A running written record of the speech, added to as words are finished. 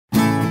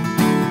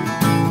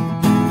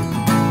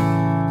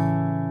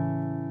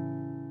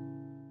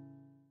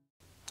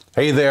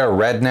Hey there,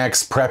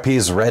 Rednecks,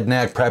 Preppies,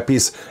 Redneck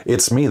Preppies.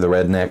 It's me, the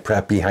Redneck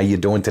Preppy. How you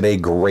doing today?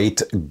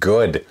 Great,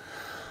 good.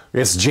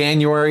 It's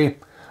January.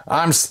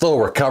 I'm still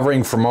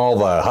recovering from all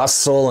the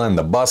hustle and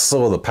the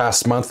bustle of the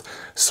past month,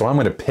 so I'm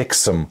going to pick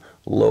some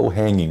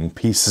low-hanging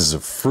pieces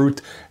of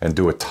fruit and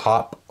do a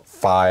top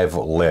 5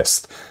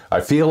 list.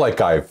 I feel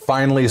like I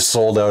finally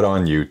sold out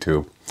on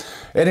YouTube.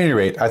 At any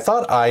rate, I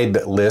thought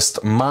I'd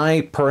list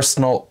my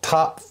personal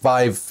top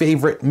 5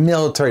 favorite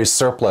military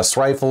surplus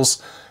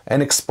rifles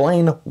and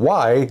explain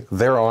why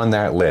they're on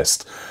that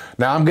list.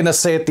 Now, I'm going to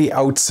say at the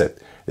outset,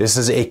 this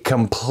is a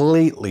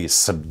completely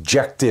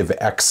subjective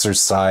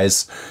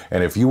exercise,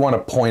 and if you want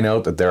to point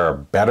out that there are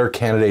better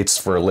candidates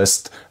for a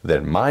list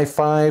than my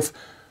 5,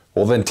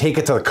 well then take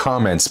it to the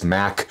comments,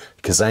 Mac,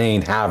 because I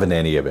ain't having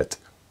any of it.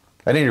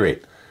 At any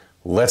rate,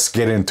 let's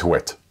get into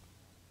it.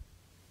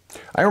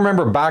 I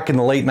remember back in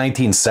the late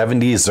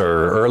 1970s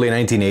or early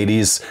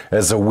 1980s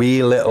as a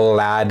wee little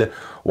lad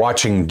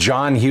watching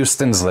John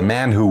Huston's The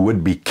Man Who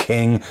Would Be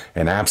King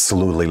and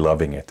absolutely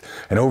loving it.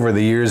 And over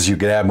the years you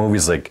could add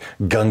movies like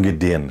Gunga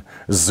Din,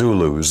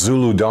 Zulu,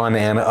 Zulu Dawn,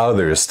 and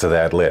others to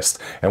that list.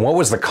 And what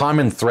was the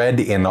common thread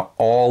in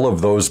all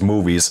of those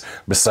movies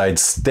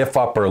besides stiff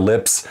upper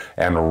lips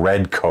and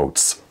red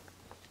coats?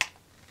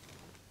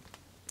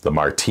 The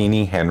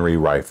Martini Henry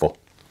rifle.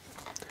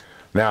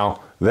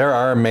 Now, there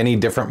are many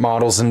different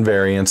models and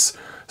variants,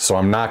 so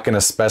I'm not going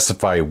to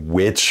specify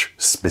which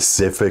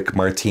specific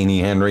Martini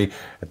Henry.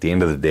 At the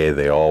end of the day,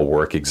 they all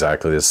work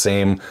exactly the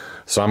same.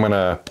 So I'm going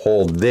to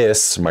hold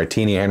this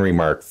Martini Henry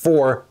Mark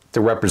IV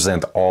to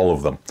represent all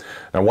of them.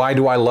 Now, why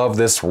do I love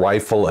this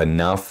rifle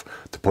enough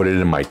to put it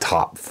in my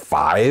top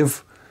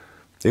 5?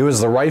 It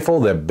was the rifle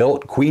that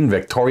built Queen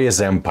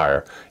Victoria's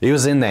empire. It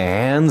was in the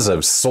hands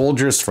of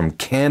soldiers from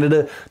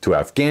Canada to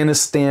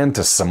Afghanistan to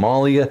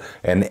Somalia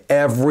and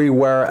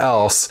everywhere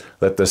else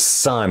that the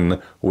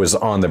sun was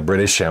on the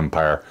British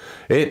Empire.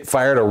 It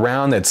fired a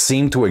round that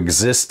seemed to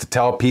exist to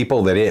tell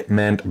people that it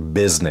meant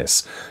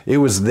business. It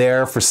was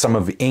there for some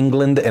of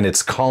England and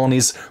its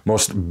colonies'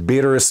 most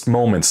bitterest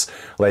moments,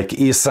 like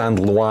Isand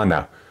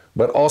Luana,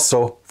 but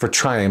also for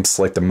triumphs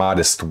like the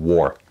Mahdist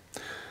War.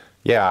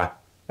 Yeah.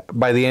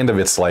 By the end of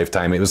its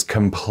lifetime, it was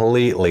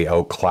completely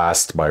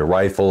outclassed by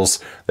rifles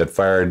that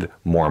fired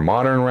more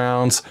modern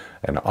rounds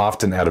and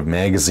often out of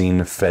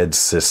magazine-fed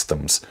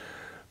systems.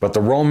 But the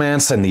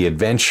romance and the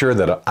adventure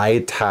that I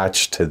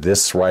attach to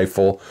this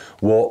rifle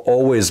will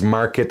always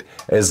mark it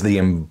as the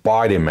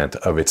embodiment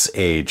of its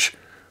age.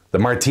 The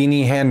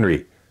Martini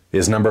Henry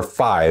is number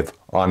 5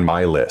 on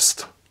my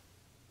list.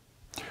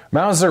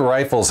 Mauser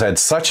rifles had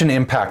such an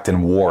impact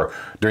in war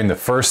during the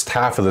first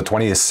half of the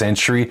 20th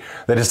century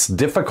that it's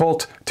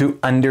difficult to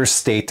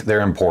understate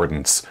their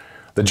importance.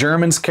 The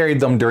Germans carried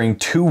them during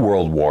 2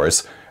 world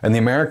wars, and the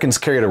Americans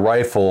carried a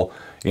rifle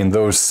in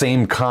those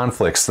same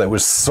conflicts that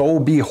was so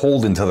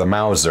beholden to the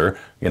Mauser,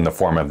 in the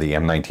form of the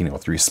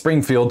M1903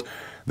 Springfield,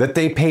 that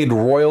they paid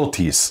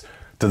royalties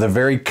to the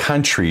very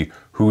country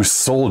whose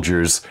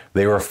soldiers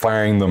they were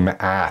firing them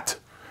at.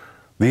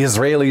 The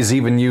Israelis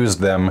even used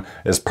them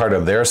as part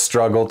of their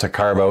struggle to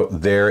carve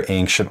out their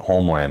ancient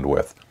homeland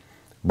with.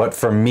 But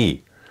for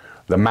me,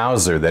 the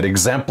Mauser that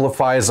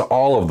exemplifies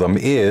all of them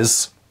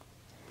is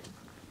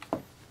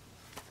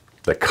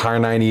the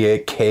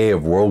Kar-98K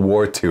of World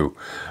War II.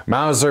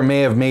 Mauser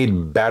may have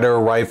made better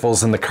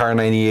rifles than the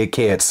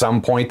Kar-98K at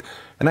some point,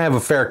 and I have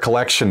a fair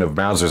collection of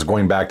Mausers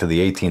going back to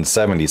the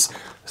 1870s,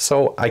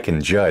 so I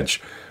can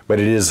judge. But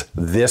it is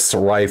this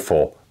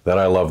rifle that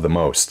I love the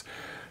most.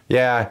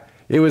 Yeah,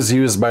 it was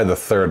used by the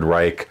Third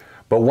Reich,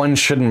 but one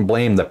shouldn't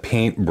blame the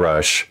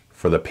paintbrush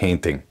for the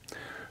painting.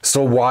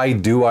 So why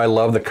do I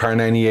love the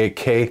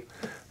Kar-98K?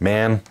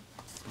 Man,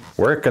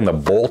 working the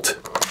bolt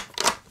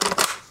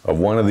of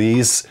one of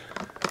these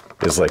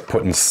is like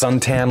putting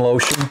suntan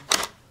lotion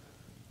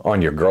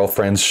on your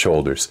girlfriend's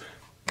shoulders.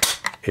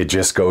 It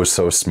just goes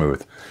so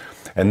smooth.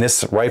 And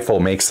this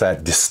rifle makes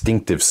that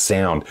distinctive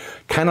sound,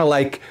 kind of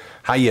like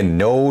how you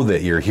know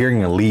that you're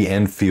hearing a Lee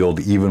Enfield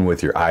even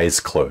with your eyes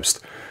closed.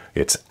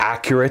 It's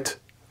accurate,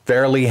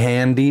 fairly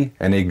handy,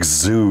 and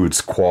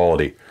exudes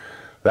quality.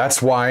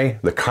 That's why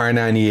the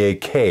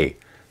Kar-98K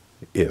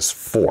is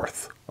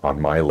 4th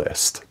on my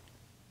list.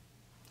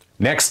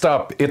 Next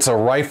up, it's a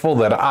rifle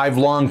that I've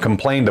long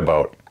complained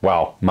about.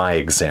 Well, my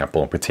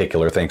example in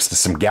particular, thanks to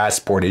some gas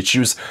port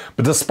issues.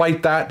 But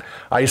despite that,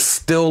 I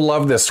still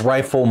love this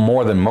rifle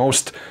more than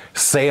most.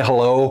 Say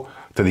hello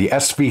to the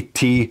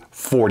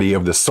SVT-40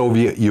 of the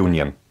Soviet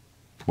Union.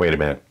 Wait a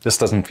minute, this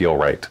doesn't feel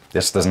right.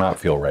 This does not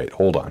feel right.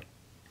 Hold on.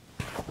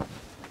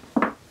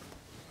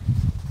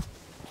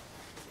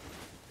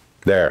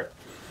 There.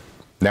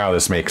 Now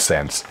this makes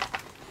sense.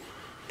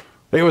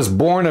 It was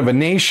born of a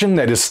nation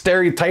that is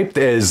stereotyped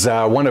as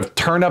one of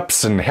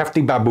turnips and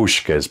hefty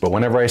babushkas, but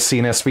whenever I see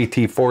an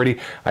SVT-40,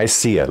 I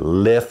see a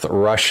lithe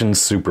Russian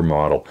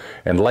supermodel.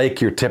 And like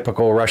your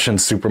typical Russian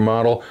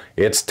supermodel,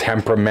 it's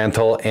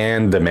temperamental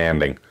and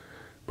demanding.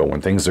 But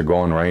when things are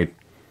going right,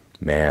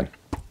 man,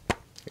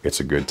 it's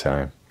a good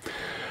time.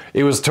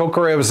 It was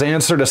Tokarev's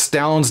answer to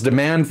Stalin's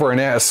demand for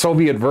a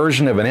Soviet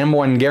version of an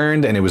M1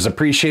 Garand, and it was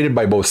appreciated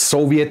by both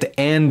Soviet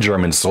and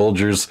German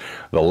soldiers,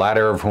 the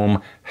latter of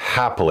whom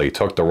happily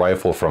took the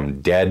rifle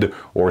from dead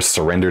or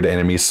surrendered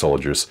enemy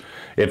soldiers.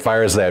 It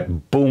fires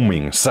that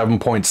booming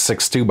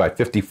 7.62 by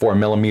 54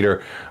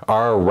 millimeter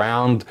R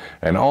round,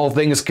 and all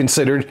things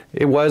considered,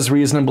 it was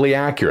reasonably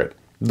accurate,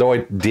 though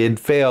it did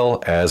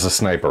fail as a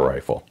sniper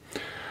rifle.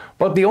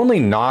 But the only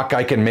knock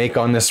I can make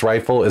on this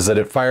rifle is that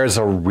it fires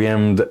a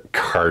rimmed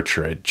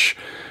cartridge.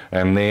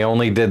 And they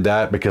only did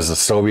that because the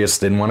Soviets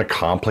didn't want to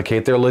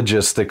complicate their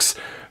logistics,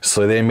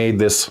 so they made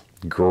this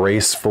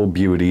graceful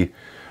beauty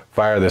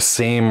fire the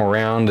same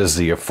round as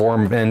the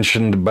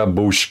aforementioned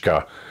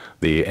babushka,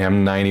 the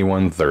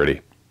M9130.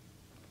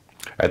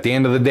 At the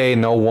end of the day,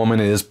 no woman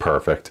is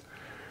perfect.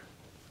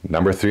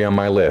 Number 3 on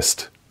my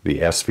list, the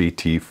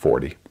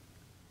SVT-40.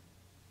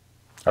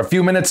 A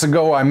few minutes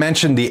ago, I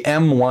mentioned the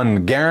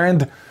M1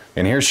 Garand,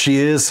 and here she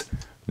is,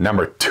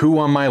 number 2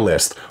 on my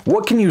list.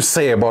 What can you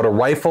say about a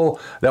rifle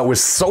that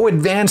was so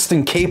advanced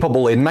and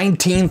capable in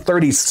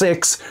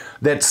 1936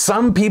 that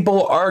some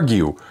people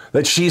argue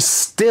that she's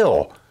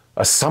still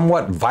a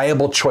somewhat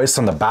viable choice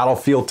on the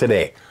battlefield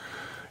today?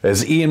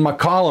 As Ian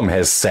McCollum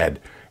has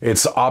said,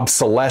 it's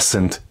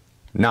obsolescent,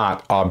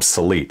 not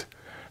obsolete.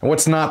 And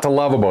what's not to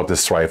love about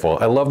this rifle?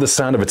 I love the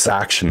sound of its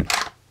action.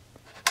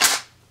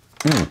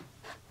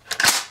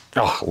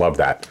 Oh, I love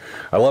that.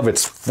 I love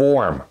its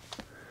form.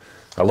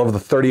 I love the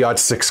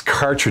 30-06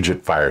 cartridge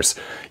it fires.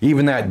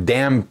 Even that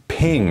damn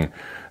ping,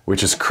 which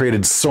has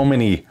created so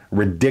many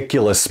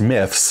ridiculous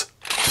myths.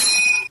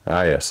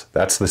 Ah yes,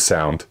 that's the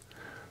sound.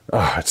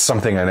 Oh, it's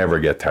something I never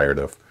get tired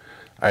of.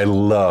 I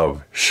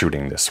love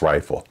shooting this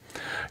rifle.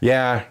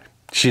 Yeah,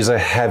 she's a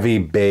heavy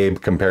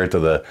babe compared to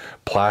the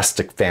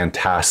plastic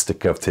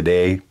fantastic of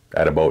today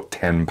at about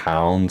 10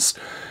 pounds.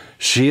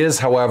 She is,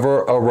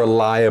 however, a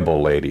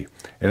reliable lady.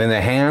 And in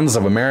the hands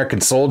of American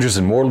soldiers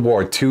in World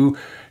War II,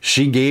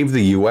 she gave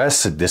the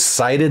US a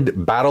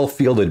decided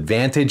battlefield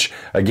advantage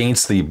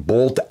against the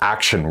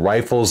bolt-action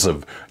rifles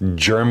of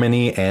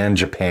Germany and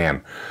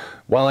Japan.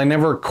 While I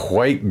never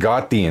quite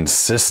got the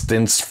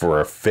insistence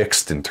for a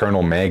fixed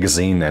internal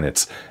magazine and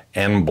its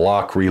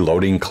en-bloc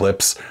reloading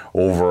clips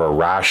over a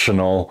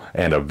rational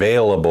and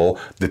available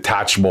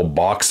detachable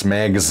box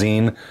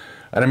magazine,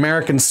 an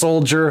American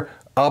soldier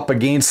up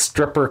against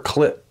stripper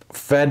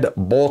clip-fed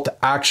bolt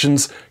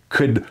actions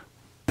could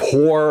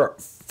pour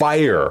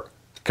fire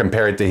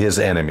compared to his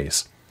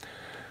enemies.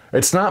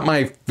 It's not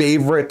my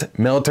favorite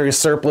military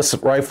surplus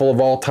rifle of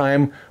all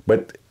time,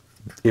 but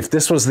if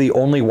this was the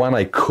only one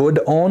I could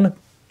own,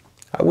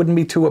 I wouldn't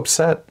be too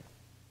upset.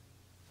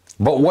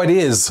 But what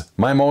is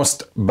my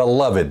most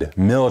beloved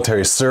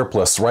military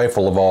surplus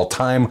rifle of all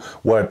time?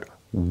 What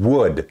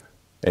wood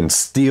and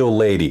steel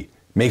lady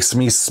makes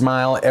me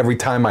smile every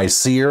time I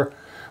see her?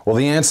 Well,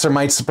 the answer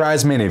might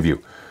surprise many of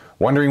you.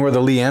 Wondering where the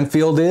Lee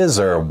Enfield is,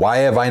 or why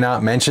have I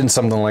not mentioned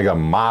something like a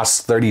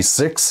Moss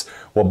 36?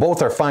 Well,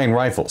 both are fine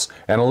rifles,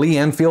 and a Lee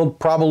Enfield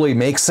probably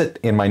makes it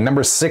in my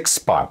number 6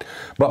 spot.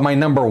 But my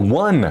number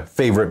 1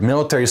 favorite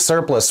military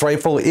surplus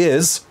rifle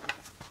is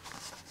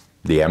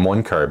the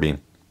M1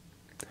 carbine.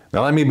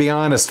 Now let me be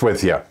honest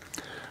with you.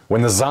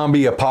 When the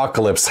zombie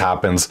apocalypse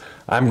happens,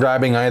 I'm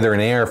grabbing either an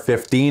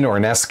AR-15 or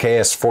an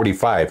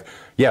SKS-45.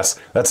 Yes,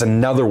 that's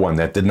another one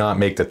that did not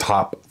make the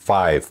top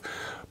 5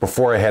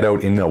 before I head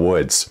out in the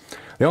woods.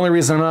 The only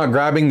reason I'm not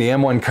grabbing the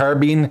M1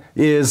 carbine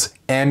is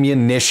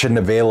ammunition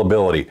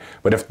availability.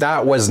 But if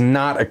that was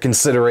not a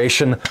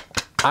consideration,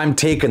 I'm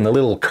taking the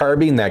little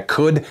carbine that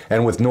could,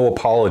 and with no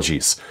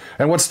apologies.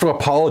 And what's to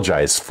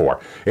apologize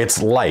for?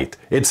 It's light,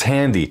 it's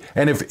handy,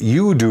 and if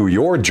you do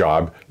your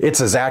job,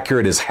 it's as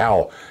accurate as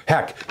hell.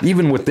 Heck,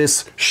 even with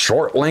this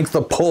short length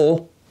of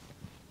pull,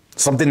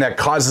 something that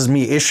causes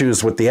me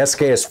issues with the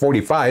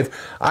SKS-45,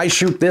 I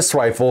shoot this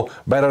rifle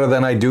better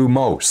than I do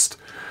most.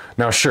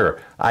 Now sure,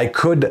 I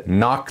could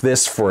knock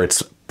this for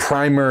its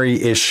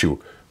primary issue,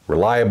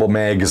 reliable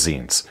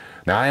magazines.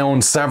 Now I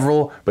own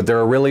several, but there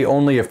are really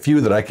only a few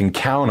that I can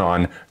count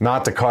on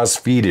not to cause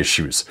feed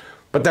issues.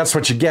 But that's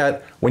what you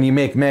get when you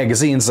make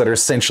magazines that are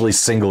essentially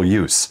single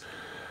use.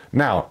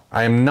 Now,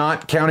 I am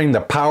not counting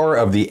the power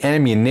of the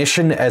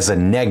ammunition as a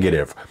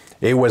negative.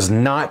 It was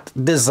not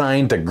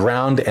designed to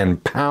ground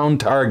and pound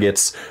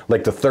targets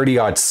like the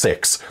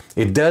 30-06.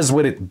 It does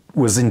what it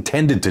was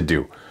intended to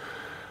do.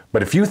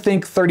 But if you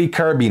think 30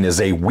 carbine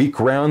is a weak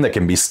round that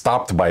can be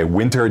stopped by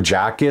winter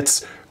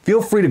jackets,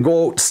 feel free to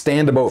go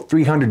stand about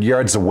 300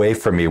 yards away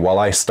from me while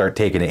I start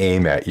taking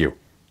aim at you.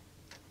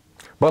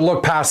 But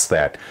look past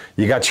that.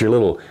 You got your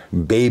little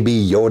baby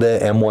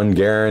Yoda M1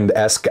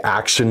 Garand-esque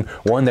action,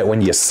 one that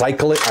when you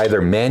cycle it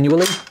either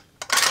manually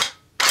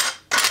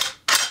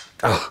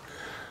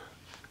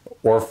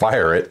or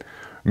fire it,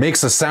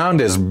 makes a sound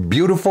as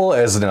beautiful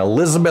as an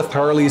Elizabeth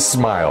Hurley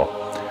smile.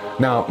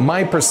 Now,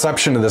 my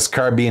perception of this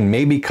carbine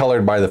may be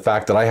colored by the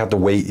fact that I have to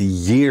wait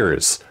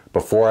years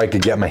before I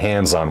could get my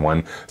hands on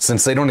one,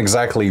 since they don't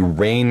exactly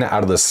rain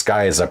out of the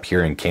skies up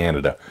here in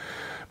Canada.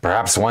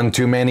 Perhaps one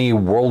too many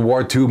World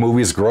War II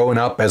movies growing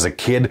up as a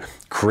kid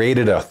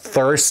created a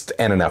thirst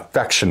and an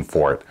affection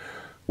for it.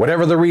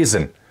 Whatever the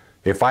reason,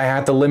 if I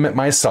had to limit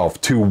myself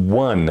to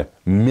one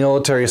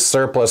military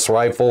surplus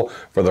rifle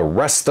for the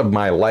rest of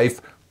my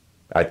life,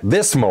 at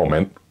this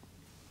moment,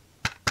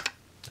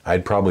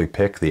 I'd probably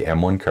pick the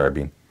M1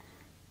 carbine.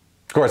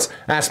 Of course,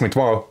 ask me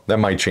tomorrow, that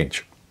might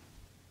change.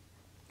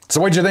 So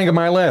what'd you think of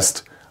my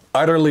list?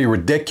 Utterly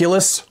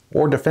ridiculous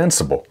or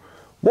defensible?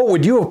 What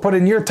would you have put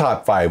in your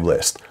top 5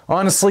 list?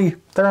 Honestly,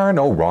 there are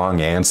no wrong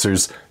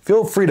answers.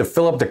 Feel free to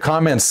fill up the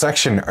comments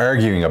section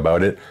arguing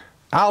about it.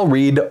 I'll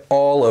read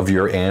all of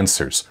your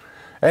answers.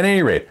 At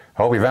any rate,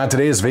 I hope you found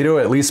today's video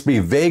at least be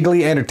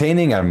vaguely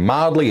entertaining and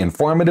mildly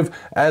informative.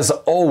 As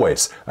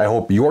always, I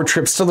hope your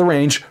trips to the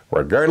range,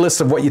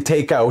 regardless of what you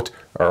take out,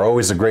 are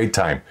always a great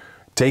time.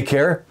 Take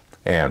care,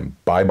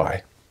 and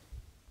bye-bye.